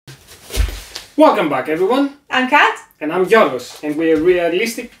Welcome back, everyone. I'm Kat. And I'm Yorgos, and we're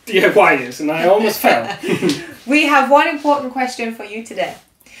realistic DIYers, and I almost fell. We have one important question for you today.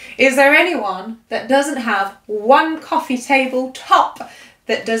 Is there anyone that doesn't have one coffee table top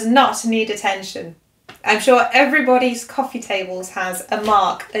that does not need attention? I'm sure everybody's coffee tables has a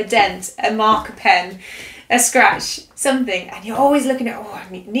mark, a dent, a marker pen, a scratch, something, and you're always looking at, oh, I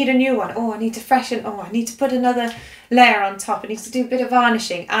need a new one, oh, I need to freshen, oh, I need to put another layer on top, I need to do a bit of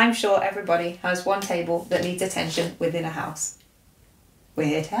varnishing. I'm sure everybody has one table that needs attention within a house. We're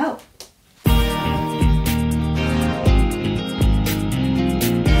here to help.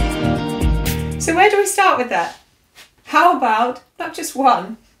 So where do we start with that? How about not just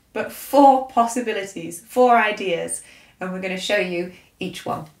one, but 4 possibilities, 4 ideas, and we're going to show you each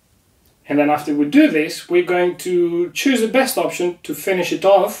one. And then after we do this, we're going to choose the best option to finish it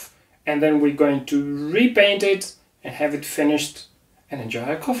off, and then we're going to repaint it and have it finished and enjoy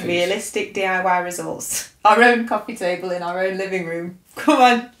our coffee. Realistic DIY results. Our own coffee table in our own living room. Come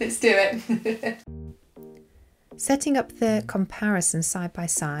on, let's do it. Setting up the comparison side by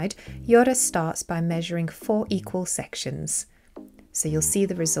side, Yorgos starts by measuring 4 equal sections. So you'll see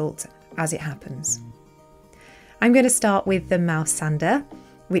the result as it happens. I'm going to start with the mouse sander,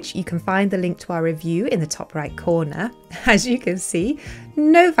 which you can find the link to our review in the top right corner. As you can see,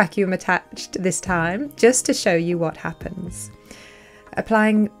 no vacuum attached this time, just to show you what happens.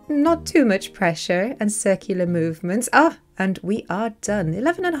 Applying not too much pressure and circular movements. And we are done.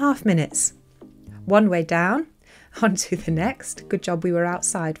 11.5 minutes. One way down, on to the next. Good job we were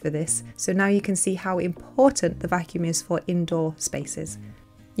outside for this. So now you can see how important the vacuum is for indoor spaces.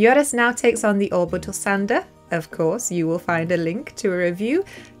 Yorgos now takes on the Orbital sander. Of course, you will find a link to a review.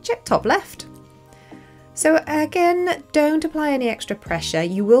 Check top left. So again, don't apply any extra pressure.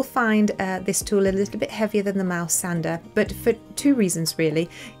 You will find this tool a little bit heavier than the mouse sander, but for 2 reasons really.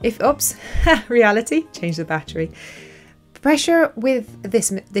 Oops, reality, change the battery. Pressure with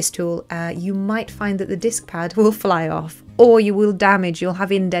this tool, you might find that the disc pad will fly off, or you will damage, you'll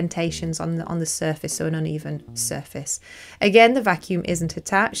have indentations on the surface, so an uneven surface. Again, the vacuum isn't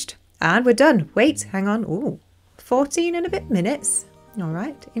attached. And we're done. Wait, hang on. Ooh, 14 and a bit minutes. All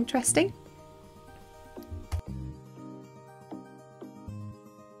right, interesting.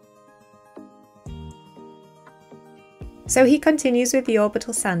 So he continues with the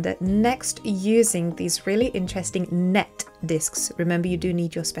Orbital sander, next using these really interesting net discs. Remember, you do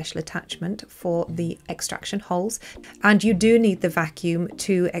need your special attachment for the extraction holes, and you do need the vacuum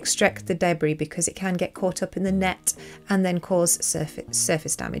to extract the debris because it can get caught up in the net and then cause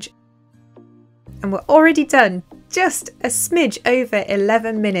surface damage. And we're already done, just a smidge over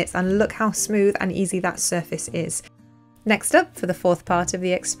 11 minutes, and look how smooth and easy that surface is. Next up, for the 4th part of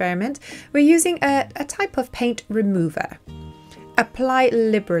the experiment, we're using a type of paint remover. Apply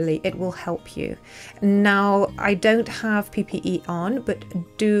liberally, it will help you. Now, I don't have PPE on, but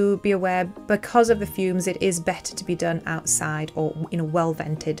do be aware, because of the fumes, it is better to be done outside or in a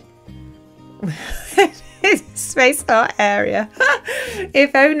well-vented space or area.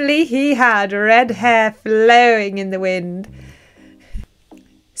 If only he had red hair flowing in the wind.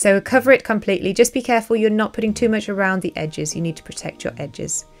 So cover it completely. Just be careful you're not putting too much around the edges. You need to protect your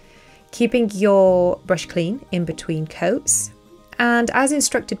edges. Keeping your brush clean in between coats. And as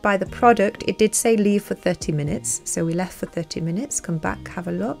instructed by the product, it did say leave for 30 minutes. So we left for 30 minutes, come back, have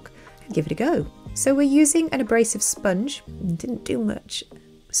a look, and give it a go. So we're using an abrasive sponge. Didn't do much.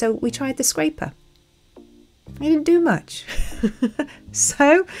 So we tried the scraper. It didn't do much.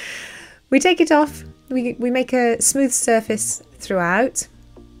 So we take it off, we make a smooth surface throughout,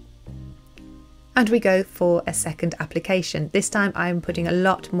 and we go for a second application. This time I'm putting a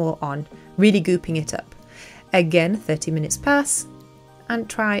lot more on, really gooping it up. Again, 30 minutes pass, and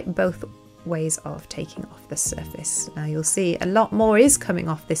try both ways of taking off the surface. Now you'll see a lot more is coming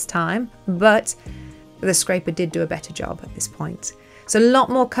off this time, but the scraper did do a better job at this point. So a lot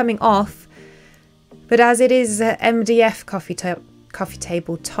more coming off, but as it is MDF coffee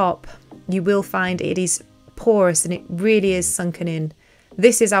table top, you will find it is porous and it really is sunken in.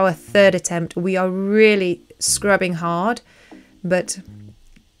 This is our 3rd attempt. We are really scrubbing hard, but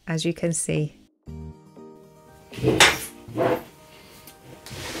as you can see.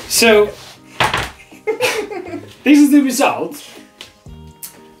 So, this is the result.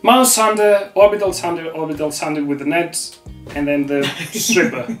 Mouse sander, orbital sander with the net, and then the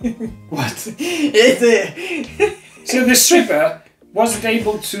stripper. What? So the stripper wasn't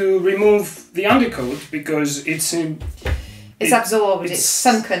able to remove the undercoat because it's absorbed, it's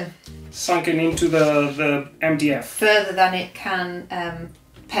sunken into the MDF. Further than it can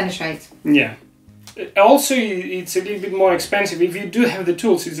penetrate. Yeah. Also, it's a little bit more expensive. If you do have the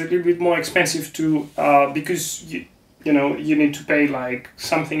tools, it's a little bit more expensive to because you know you need to pay like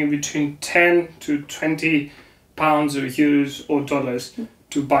something in between 10 to 20 pounds or euros or dollars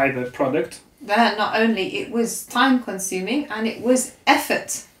to buy the product. Then not only it was time consuming and it was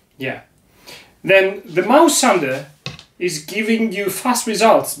effort. Yeah. Then the mouse sander is giving you fast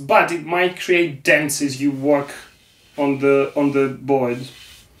results, but it might create dents as you work on the board.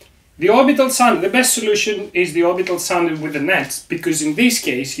 The orbital sander, the best solution is the orbital sander with the net, because in this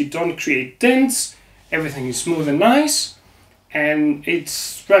case you don't create dents, everything is smooth and nice, and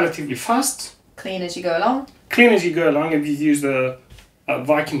it's relatively fast. Clean as you go along. Clean as you go along if you use the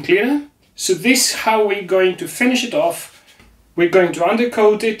vacuum cleaner. So this is how we're going to finish it off. We're going to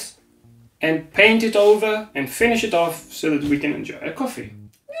undercoat it and paint it over and finish it off so that we can enjoy a coffee.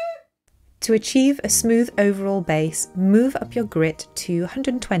 To achieve a smooth overall base, move up your grit to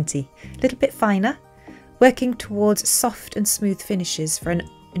 120, a little bit finer, working towards soft and smooth finishes for an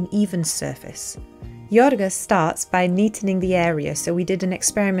even surface. Jorge starts by neatening the area, so we did an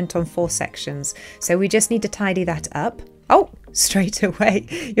experiment on 4 sections, so we just need to tidy that up. Oh, straight away,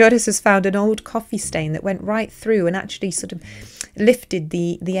 Jorge has found an old coffee stain that went right through and actually sort of lifted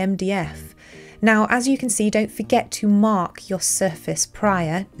the MDF. Now, as you can see, don't forget to mark your surface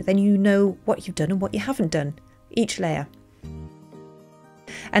prior, then you know what you've done and what you haven't done, each layer.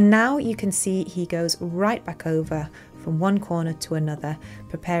 And now you can see he goes right back over from one corner to another,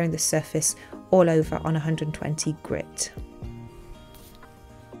 preparing the surface all over on 120 grit.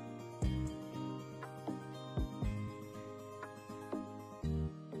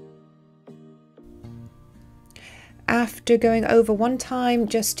 After going over one time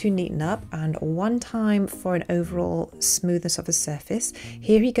just to neaten up and one time for an overall smoothness of the surface,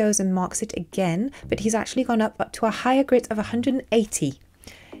 here he goes and marks it again, but he's actually gone up to a higher grit of 180.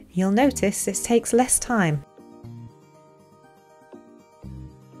 You'll notice this takes less time.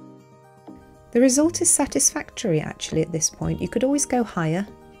 The result is satisfactory actually at this point. You could always go higher,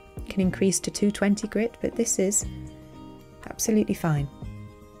 you can increase to 220 grit, but this is absolutely fine.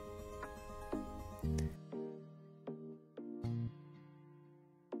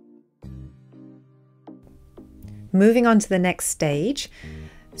 Moving on to the next stage,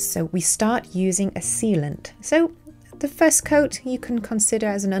 so we start using a sealant. So the first coat you can consider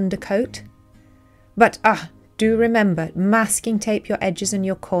as an undercoat, but do remember, masking tape your edges and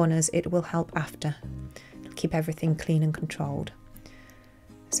your corners, it will help after. It'll keep everything clean and controlled.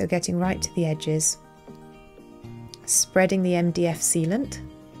 So getting right to the edges, spreading the MDF sealant.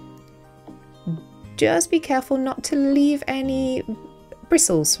 Just be careful not to leave any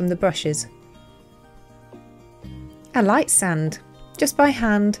bristles from the brushes. A light sand, just by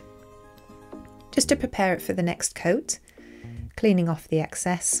hand, just to prepare it for the next coat, cleaning off the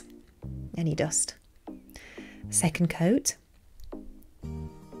excess, any dust. Second coat,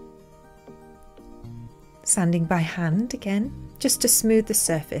 sanding by hand again, just to smooth the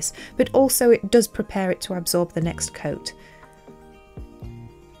surface, but also it does prepare it to absorb the next coat.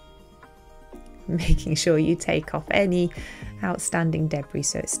 Making sure you take off any outstanding debris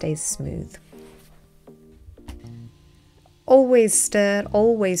so it stays smooth. Always stir,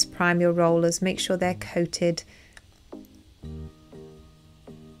 always prime your rollers, make sure they're coated.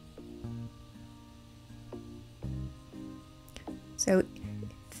 So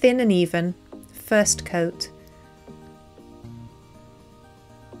thin and even, first coat.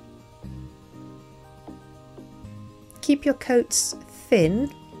 Keep your coats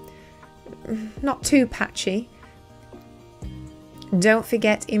thin, not too patchy. Don't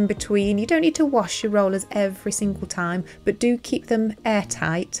forget in between, you don't need to wash your rollers every single time, but do keep them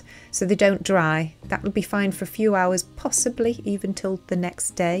airtight so they don't dry. That will be fine for a few hours, possibly even till the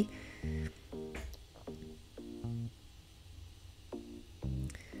next day.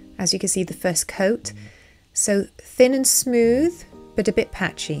 As you can see, the first coat, so thin and smooth, but a bit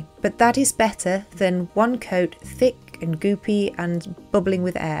patchy. But that is better than one coat thick and goopy and bubbling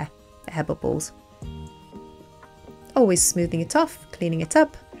with air bubbles. Always smoothing it off, cleaning it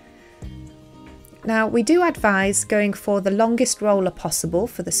up. Now we do advise going for the longest roller possible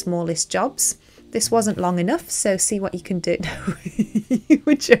for the smallest jobs. This wasn't long enough, so see what you can do. You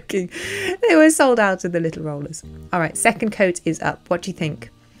were joking. They were sold out of the little rollers. All right, second coat is up. What do you think?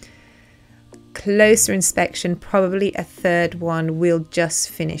 Closer inspection, probably a third one. We'll just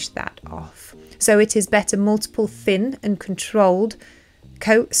finish that off. So it is better multiple thin and controlled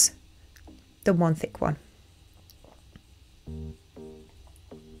coats than one thick one.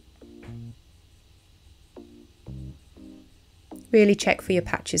 Really check for your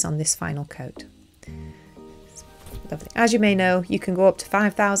patches on this final coat. Lovely. As you may know, you can go up to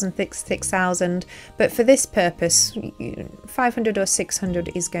 5,000, 6,000, but for this purpose, 500 or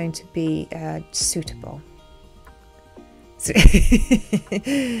 600 is going to be suitable.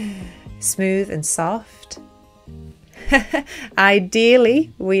 Smooth and soft.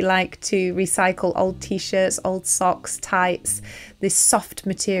 Ideally, we like to recycle old t-shirts, old socks, tights. This soft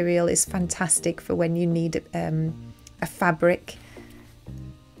material is fantastic for when you need a fabric.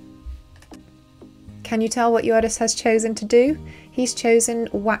 Can you tell what Joris has chosen to do? He's chosen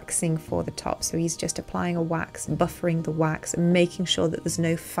waxing for the top, so he's just applying a wax, buffering the wax and making sure that there's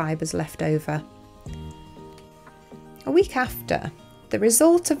no fibres left over. A week after, the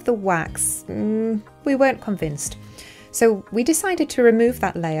result of the wax, we weren't convinced. So we decided to remove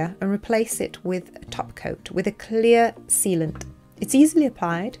that layer and replace it with a top coat with a clear sealant. It's easily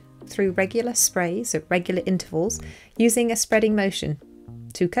applied through regular sprays at regular intervals using a spreading motion.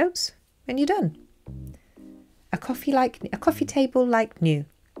 2 coats and you're done. A coffee table like new.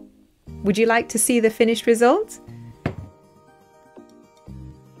 Would you like to see the finished result?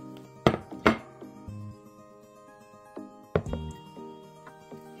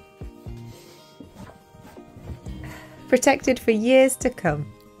 Protected for years to come.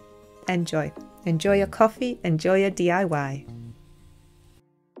 Enjoy. Enjoy your coffee, enjoy your DIY.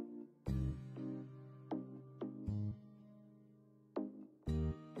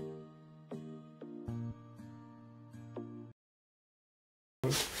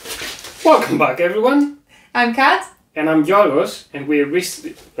 Welcome back, everyone. I'm Kat. And I'm Joris, and we're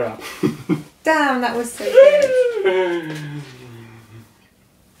Damn, that was so good.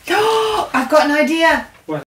 Oh, I've got an idea.